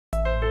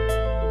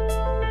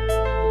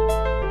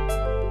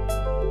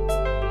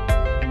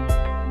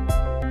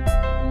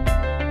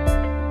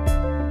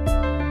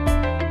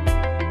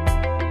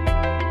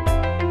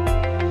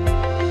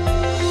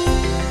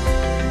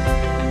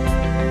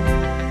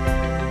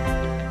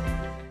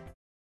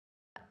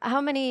How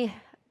many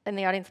in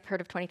the audience have heard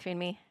of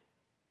 23andMe?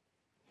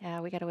 Yeah,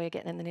 we got a way of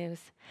getting in the news.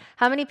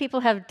 How many people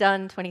have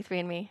done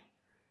 23andMe?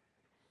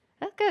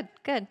 Oh, good,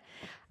 good.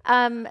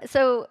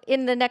 So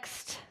in the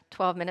next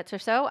 12 minutes or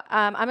so,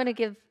 I'm going to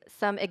give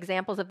some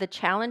examples of the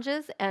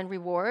challenges and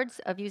rewards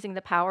of using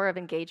the power of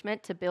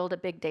engagement to build a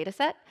big data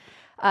set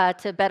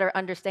to better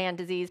understand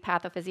disease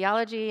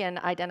pathophysiology and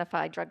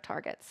identify drug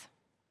targets.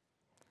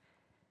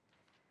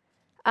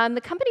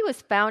 The company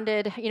was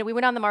founded, we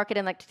went on the market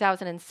in like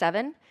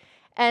 2007.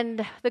 And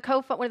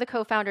one of the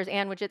co-founders,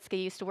 Ann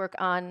Wojcicki, used to work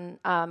on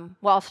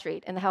Wall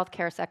Street in the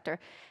healthcare sector.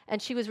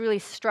 And she was really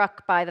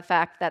struck by the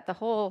fact that the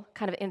whole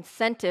kind of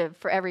incentive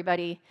for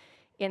everybody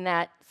in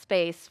that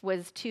space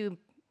was to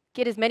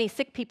get as many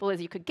sick people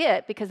as you could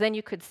get, because then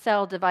you could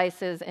sell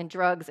devices and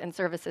drugs and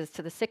services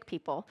to the sick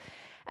people.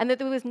 And that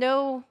there was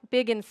no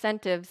big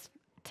incentives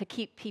to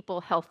keep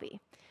people healthy.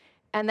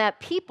 And that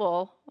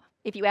people,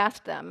 if you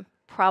asked them,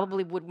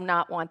 probably would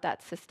not want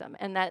that system,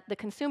 and that the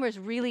consumers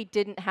really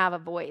didn't have a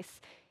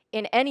voice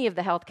in any of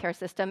the healthcare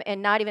system,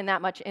 and not even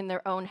that much in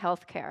their own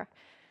healthcare.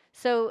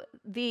 So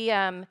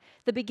the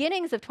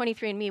beginnings of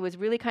 23andMe was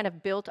really kind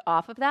of built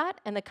off of that,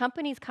 and the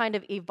company's kind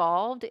of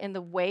evolved in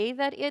the way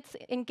that it's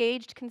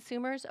engaged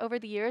consumers over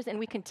the years, and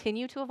we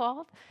continue to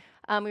evolve.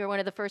 We were one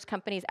of the first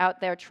companies out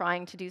there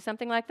trying to do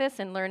something like this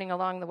and learning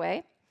along the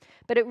way.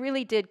 But it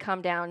really did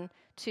come down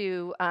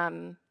to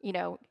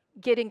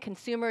getting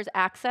consumers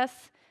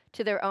access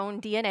to their own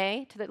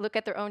DNA, to look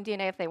at their own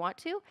DNA if they want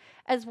to,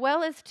 as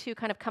well as to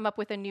kind of come up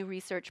with a new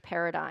research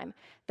paradigm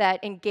that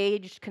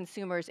engaged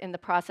consumers in the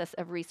process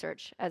of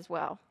research as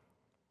well.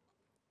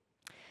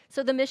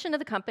 So the mission of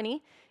the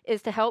company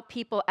is to help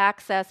people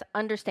access,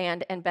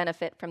 understand, and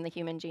benefit from the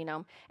human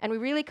genome. And we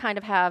really kind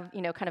of have,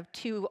 kind of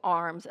two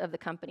arms of the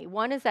company.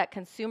 One is that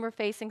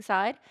consumer-facing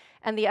side,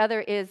 and the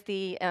other is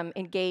the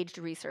engaged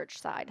research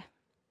side.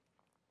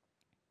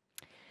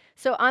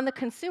 So on the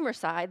consumer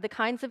side, the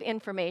kinds of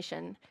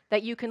information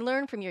that you can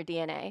learn from your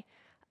DNA,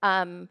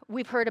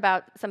 we've heard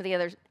about some of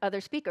the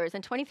other speakers,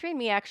 and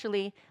 23andMe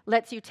actually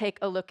lets you take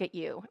a look at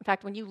you. In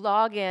fact, when you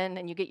log in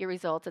and you get your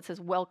results, it says,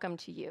 "Welcome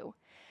to you."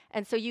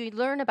 And so you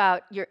learn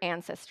about your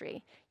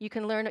ancestry. You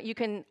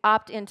can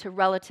opt into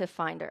Relative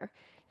Finder.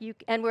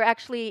 And we're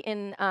actually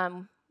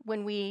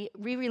when we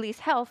re-release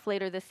Health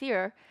later this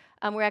year,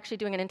 we're actually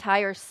doing an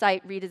entire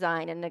site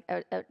redesign and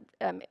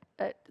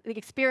the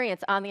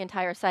experience on the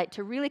entire site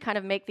to really kind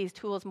of make these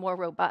tools more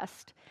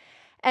robust.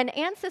 And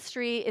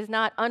ancestry is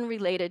not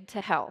unrelated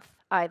to health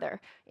either.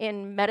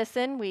 In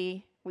medicine,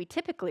 we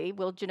typically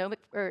will genomic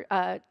or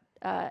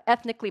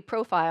ethnically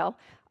profile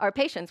our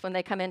patients when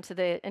they come into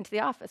the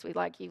office. We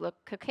like, you look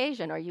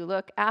Caucasian or you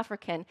look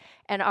African,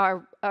 and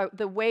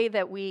the way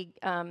that we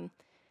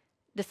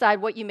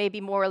decide what you may be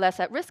more or less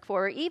at risk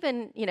for, or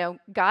even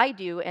guide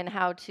you in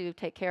how to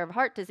take care of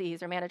heart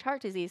disease or manage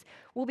heart disease,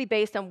 will be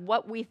based on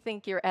what we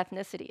think your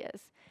ethnicity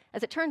is.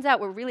 As it turns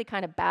out, we're really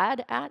kind of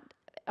bad at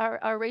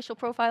our racial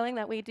profiling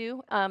that we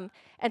do.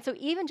 And so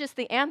even just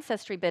the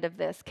ancestry bit of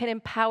this can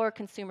empower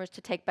consumers to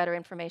take better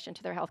information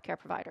to their healthcare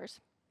providers.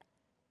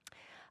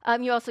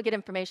 You also get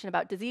information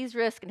about disease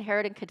risk,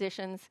 inherited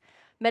conditions,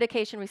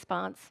 medication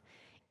response.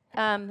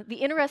 The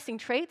interesting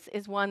traits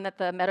is one that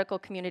the medical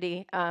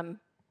community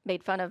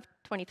made fun of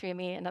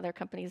 23andMe and other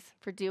companies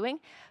for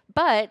doing.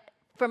 But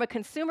from a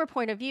consumer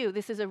point of view,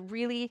 this is a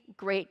really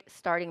great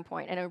starting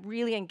point and a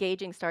really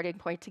engaging starting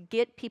point to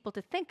get people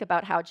to think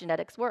about how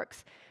genetics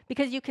works.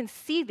 Because you can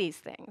see these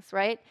things,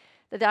 right?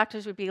 The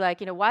doctors would be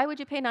like, why would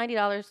you pay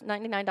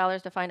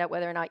 $99 to find out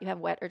whether or not you have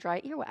wet or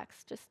dry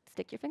earwax? Just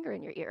stick your finger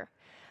in your ear.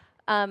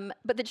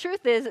 But the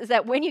truth is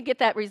that when you get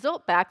that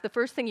result back, the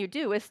first thing you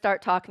do is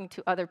start talking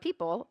to other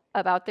people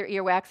about their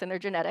earwax and their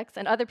genetics,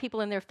 and other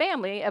people in their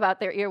family about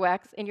their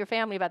earwax, in your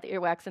family about the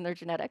earwax and their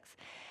genetics.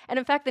 And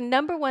in fact, the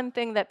number one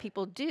thing that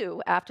people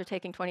do after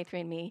taking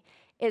 23andMe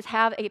is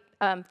have a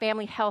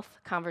family health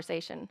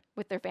conversation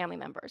with their family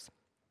members.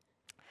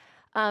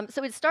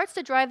 So it starts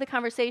to drive the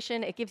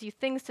conversation. It gives you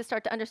things to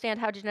start to understand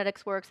how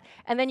genetics works,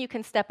 and then you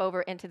can step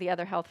over into the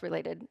other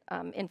health-related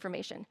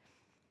information.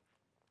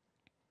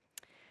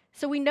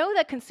 So we know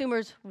that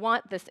consumers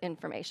want this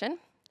information.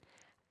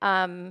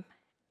 And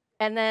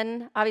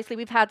then, obviously,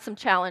 we've had some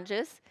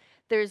challenges.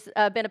 There's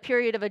been a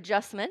period of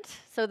adjustment.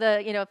 So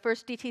the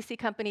first DTC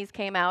companies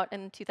came out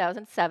in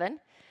 2007.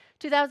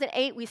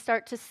 2008, we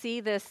start to see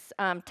this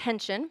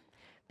tension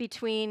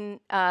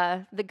between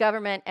the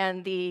government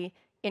and the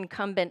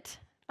incumbent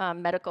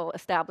medical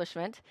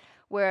establishment,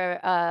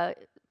 where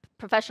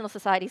professional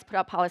societies put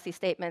out policy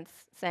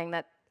statements saying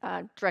that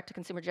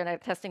direct-to-consumer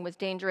genetic testing was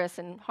dangerous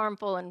and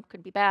harmful and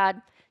could be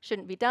bad,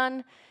 shouldn't be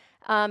done,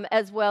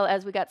 as well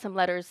as we got some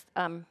letters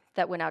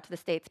that went out to the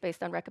states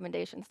based on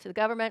recommendations to the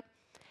government.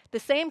 At the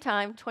same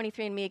time,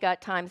 23andMe got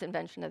Times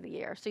Invention of the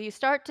Year. So you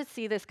start to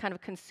see this kind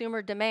of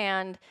consumer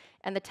demand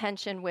and the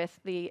tension with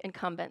the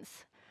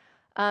incumbents.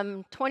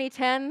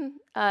 2010,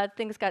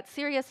 things got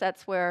serious.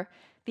 That's where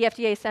the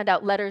FDA sent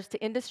out letters to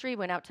industry,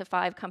 went out to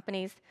 5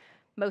 companies.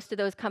 Most of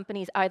those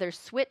companies either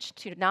switched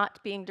to not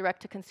being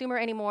direct-to-consumer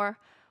anymore,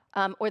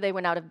 or they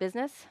went out of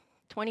business.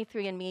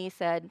 23andMe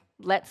said,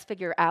 let's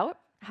figure out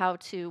how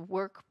to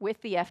work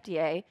with the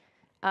FDA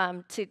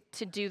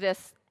to do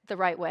this the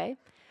right way.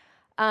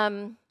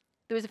 There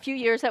was a few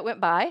years that went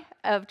by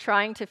of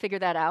trying to figure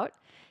that out.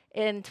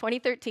 In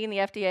 2013, the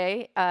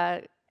FDA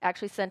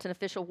actually sent an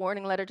official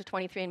warning letter to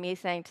 23andMe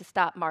saying to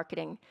stop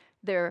marketing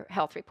their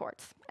health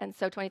reports. And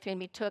so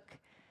 23andMe took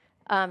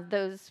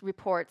those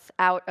reports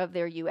out of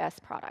their US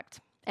product.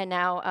 And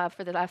now,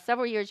 for the last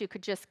several years, you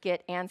could just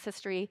get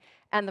Ancestry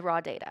and the raw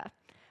data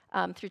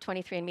through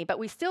 23andMe. But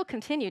we still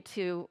continue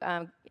to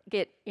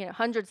get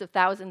hundreds of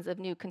thousands of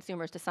new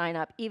consumers to sign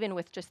up, even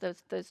with just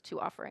those two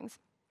offerings.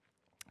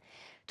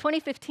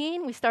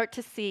 2015, we start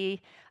to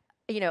see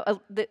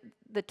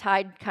the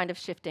tide kind of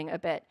shifting a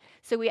bit.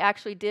 So we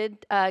actually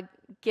did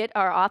get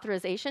our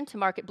authorization to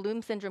market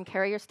Bloom syndrome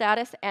carrier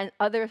status, and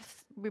other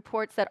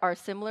reports that are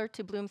similar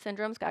to Bloom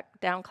syndromes got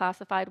down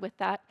classified with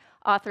that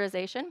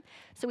authorization.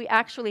 So we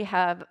actually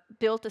have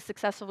built a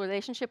successful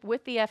relationship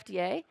with the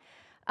FDA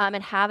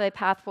and have a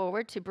path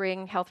forward to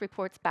bring health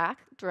reports back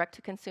direct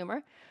to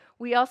consumer.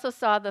 We also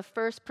saw the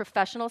first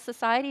professional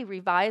society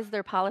revise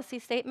their policy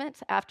statement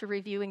after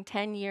reviewing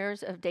 10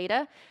 years of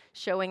data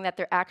showing that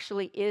there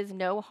actually is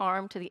no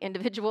harm to the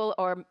individual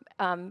or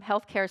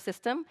healthcare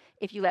system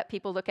if you let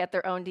people look at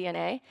their own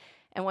DNA.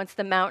 And once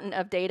the mountain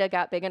of data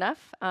got big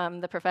enough,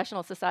 the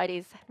professional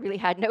societies really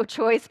had no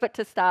choice but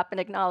to stop and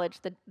acknowledge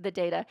the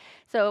data.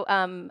 So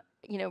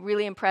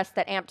really impressed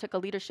that AMP took a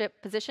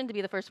leadership position to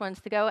be the first ones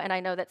to go, and I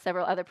know that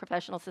several other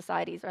professional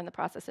societies are in the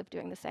process of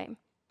doing the same.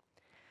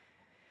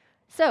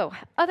 So,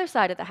 other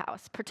side of the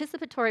house,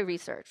 participatory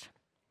research.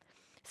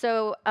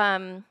 So,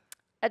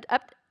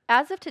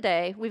 as of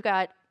today, we've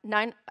got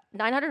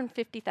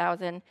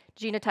 950,000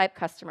 genotype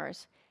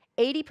customers.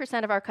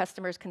 80% of our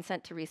customers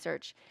consent to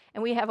research,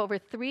 and we have over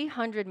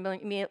 300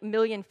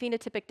 million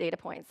phenotypic data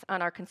points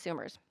on our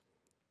consumers.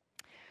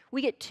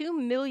 We get 2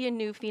 million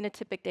new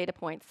phenotypic data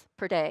points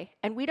per day,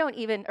 and we don't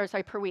even,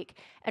 per week,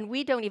 and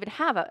we don't even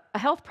have a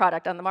health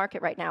product on the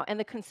market right now, and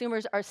the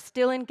consumers are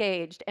still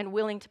engaged and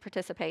willing to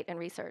participate in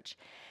research.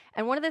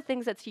 And one of the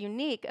things that's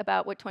unique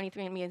about what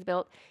 23andMe has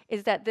built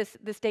is that this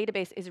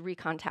database is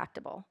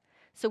recontactable.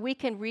 So we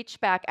can reach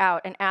back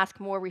out and ask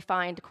more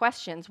refined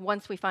questions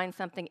once we find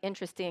something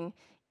interesting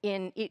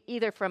in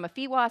either from a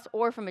PheWAS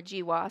or from a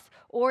GWAS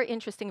or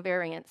interesting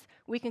variants.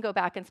 We can go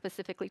back and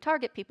specifically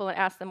target people and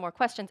ask them more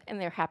questions,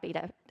 and they're happy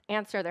to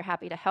answer, they're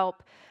happy to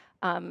help.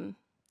 And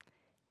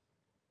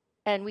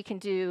we can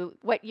do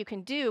what you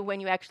can do when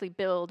you actually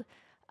build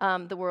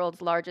the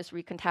world's largest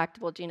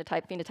recontactable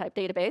genotype-phenotype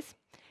database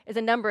is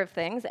a number of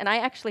things, and I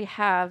actually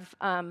have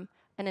an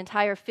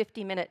entire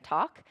 50-minute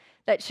talk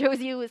that shows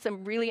you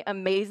some really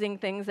amazing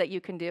things that you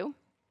can do,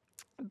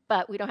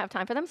 but we don't have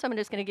time for them, so I'm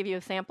just going to give you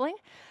a sampling.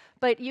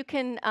 But you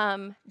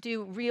can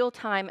do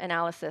real-time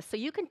analysis. So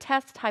you can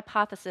test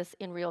hypothesis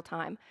in real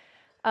time.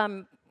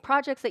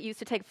 Projects that used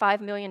to take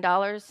 $5 million,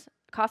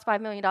 cost $5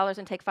 million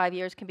and take 5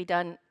 years can be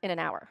done in an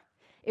hour.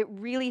 It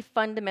really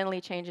fundamentally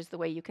changes the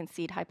way you can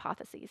seed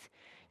hypotheses.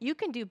 You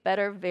can do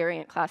better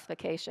variant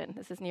classification.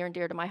 This is near and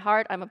dear to my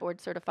heart. I'm a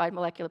board-certified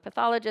molecular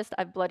pathologist.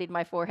 I've bloodied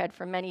my forehead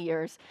for many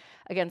years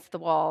against the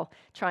wall,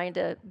 trying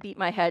to beat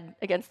my head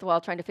against the wall,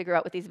 trying to figure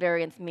out what these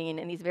variants mean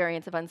and these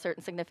variants of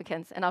uncertain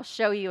significance. And I'll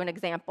show you an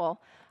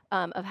example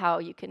of how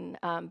you can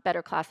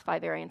better classify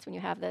variants when you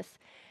have this.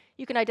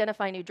 You can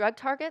identify new drug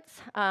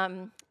targets.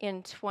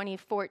 In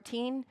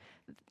 2014,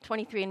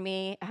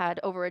 23andMe had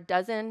over a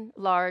dozen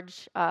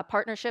large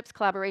partnerships,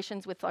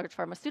 collaborations with large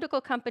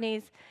pharmaceutical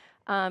companies,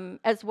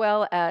 as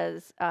well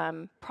as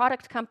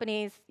product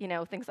companies,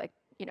 things like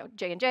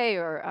J&J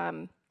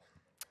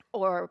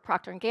or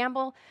Procter &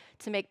 Gamble,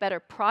 to make better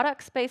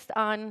products based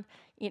on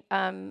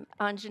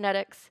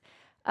genetics,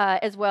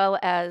 as well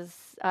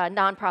as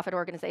nonprofit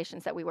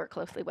organizations that we work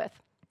closely with.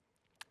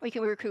 We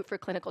can recruit for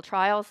clinical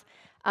trials,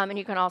 and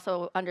you can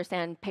also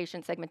understand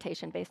patient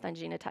segmentation based on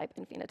genotype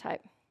and phenotype.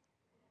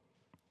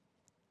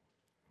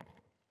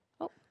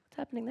 Oh, what's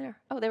happening there?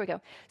 Oh, there we go.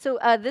 So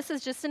this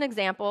is just an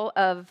example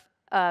of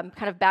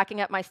kind of backing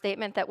up my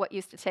statement that what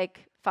used to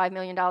take $5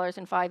 million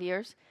in 5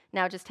 years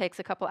now just takes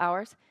a couple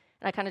hours.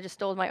 And I kind of just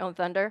stole my own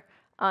thunder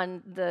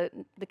on the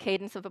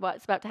cadence of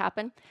what's about to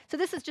happen. So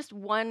this is just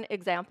one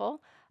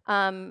example,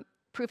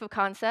 proof of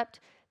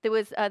concept. There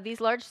was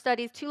these large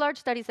studies, 2 large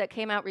studies that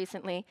came out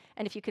recently,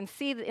 and if you can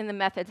see in the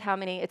methods how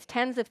many, it's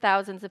tens of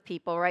thousands of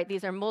people, right?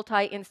 These are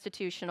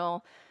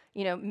multi-institutional,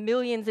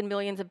 millions and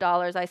millions of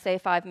dollars. I say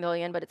 5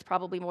 million, but it's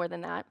probably more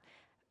than that.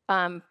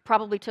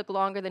 Probably took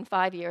longer than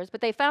 5 years,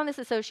 but they found this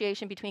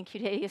association between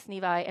cutaneous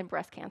nevi and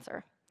breast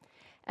cancer.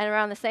 And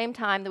around the same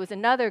time, there was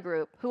another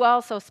group who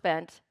also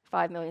spent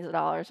 $5 million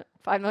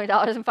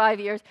in 5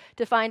 years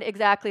to find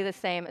exactly the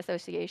same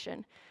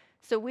association.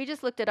 So we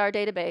just looked at our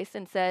database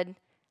and said,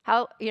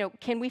 how,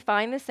 can we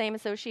find the same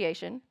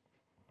association,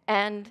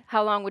 and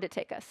how long would it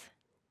take us?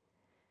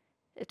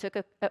 It took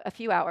a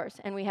few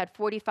hours, and we had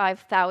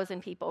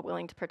 45,000 people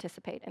willing to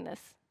participate in this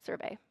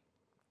survey.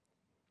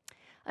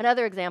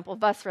 Another example,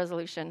 bus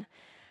resolution.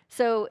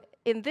 So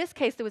in this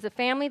case, there was a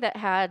family that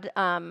had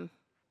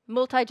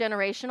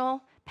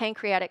multi-generational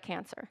pancreatic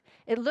cancer.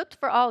 It looked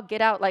for all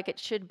get out like it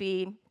should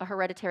be a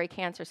hereditary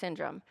cancer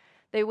syndrome.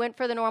 They went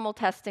for the normal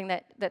testing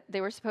that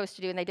they were supposed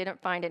to do, and they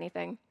didn't find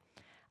anything.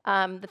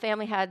 The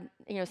family had,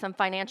 some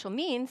financial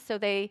means, so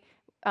they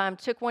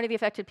took one of the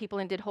affected people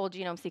and did whole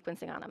genome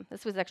sequencing on them.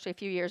 This was actually a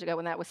few years ago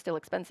when that was still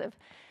expensive.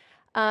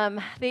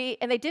 They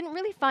didn't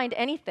really find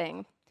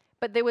anything,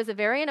 but there was a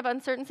variant of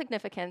uncertain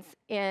significance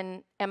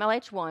in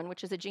MLH1,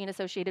 which is a gene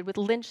associated with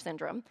Lynch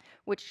syndrome,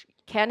 which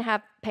can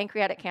have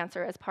pancreatic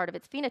cancer as part of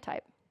its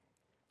phenotype.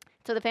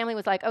 So the family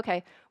was like,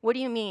 okay, what do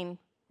you mean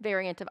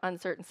variant of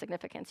uncertain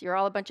significance? You're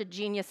all a bunch of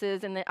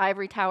geniuses in the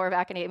ivory tower of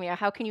academia.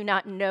 How can you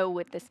not know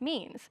what this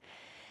means?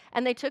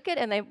 And they took it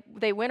and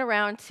they went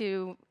around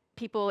to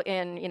people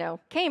in,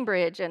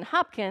 Cambridge and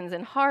Hopkins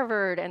and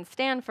Harvard and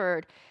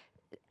Stanford,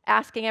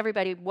 asking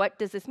everybody, what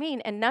does this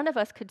mean? And none of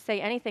us could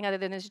say anything other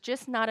than there's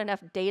just not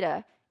enough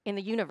data in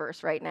the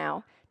universe right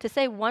now to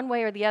say one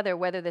way or the other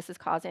whether this is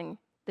causing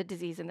the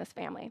disease in this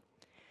family.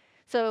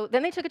 So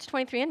then they took it to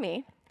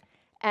 23andMe,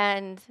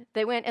 and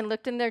they went and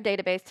looked in their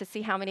database to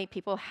see how many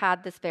people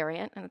had this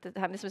variant. And at the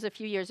time, this was a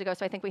few years ago,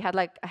 so I think we had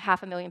like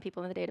 500,000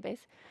 people in the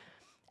database.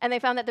 And they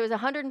found that there was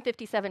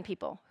 157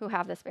 people who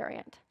have this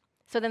variant.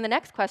 So then the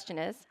next question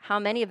is, how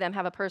many of them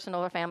have a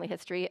personal or family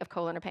history of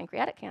colon or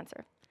pancreatic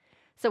cancer?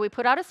 So we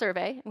put out a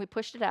survey, and we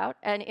pushed it out,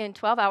 and in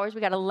 12 hours,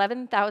 we got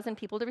 11,000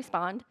 people to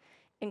respond,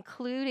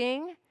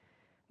 including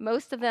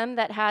most of them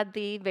that had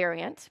the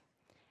variant,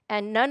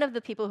 and none of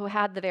the people who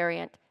had the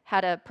variant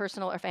had a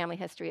personal or family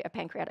history of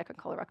pancreatic or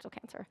colorectal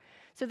cancer.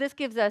 So this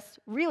gives us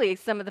really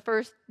some of the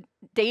first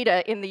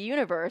data in the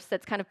universe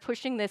that's kind of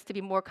pushing this to be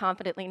more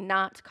confidently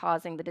not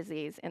causing the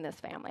disease in this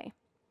family.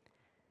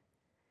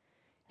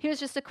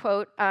 Here's just a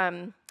quote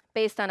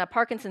based on a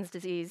Parkinson's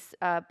disease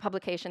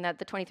publication that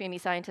the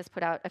 23andMe scientists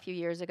put out a few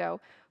years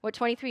ago. What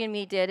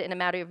 23andMe did in a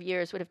matter of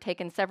years would have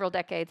taken several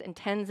decades and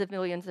tens of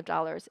millions of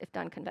dollars if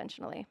done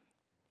conventionally.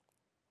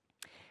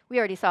 We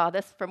already saw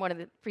this from one of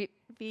the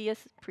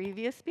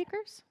previous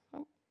speakers.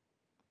 Oh.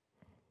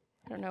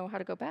 I don't know how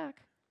to go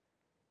back.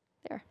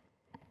 There.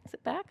 Is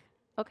it back?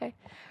 Okay.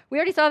 We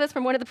already saw this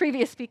from one of the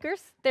previous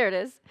speakers. There it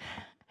is.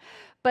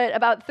 But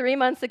about 3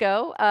 months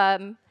ago,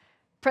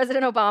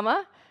 President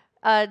Obama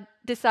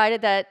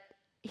decided that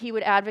he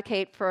would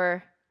advocate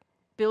for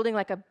building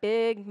like a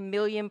big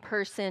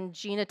million-person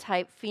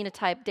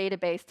genotype-phenotype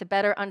database to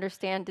better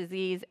understand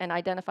disease and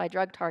identify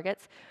drug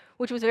targets,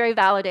 which was very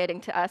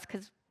validating to us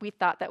because we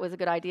thought that was a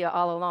good idea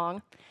all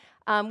along.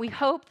 We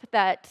hope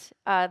that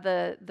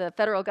the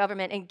federal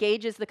government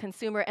engages the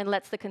consumer and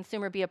lets the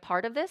consumer be a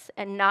part of this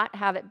and not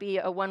have it be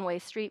a one-way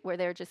street where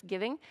they're just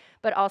giving,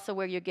 but also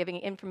where you're giving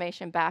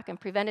information back and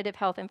preventative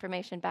health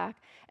information back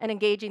and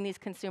engaging these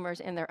consumers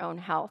in their own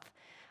health.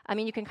 I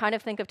mean, you can kind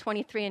of think of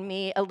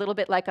 23andMe a little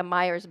bit like a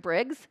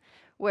Myers-Briggs,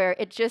 where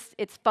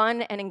it's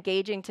fun and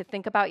engaging to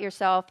think about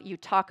yourself, you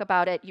talk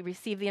about it, you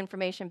receive the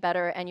information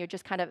better, and you're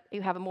just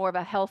you have more of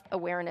a health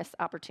awareness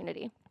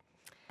opportunity.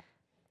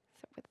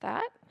 So with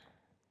that,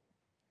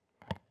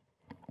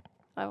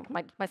 oh,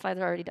 my slides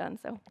are already done,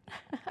 so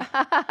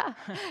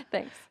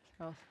thanks.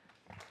 Well,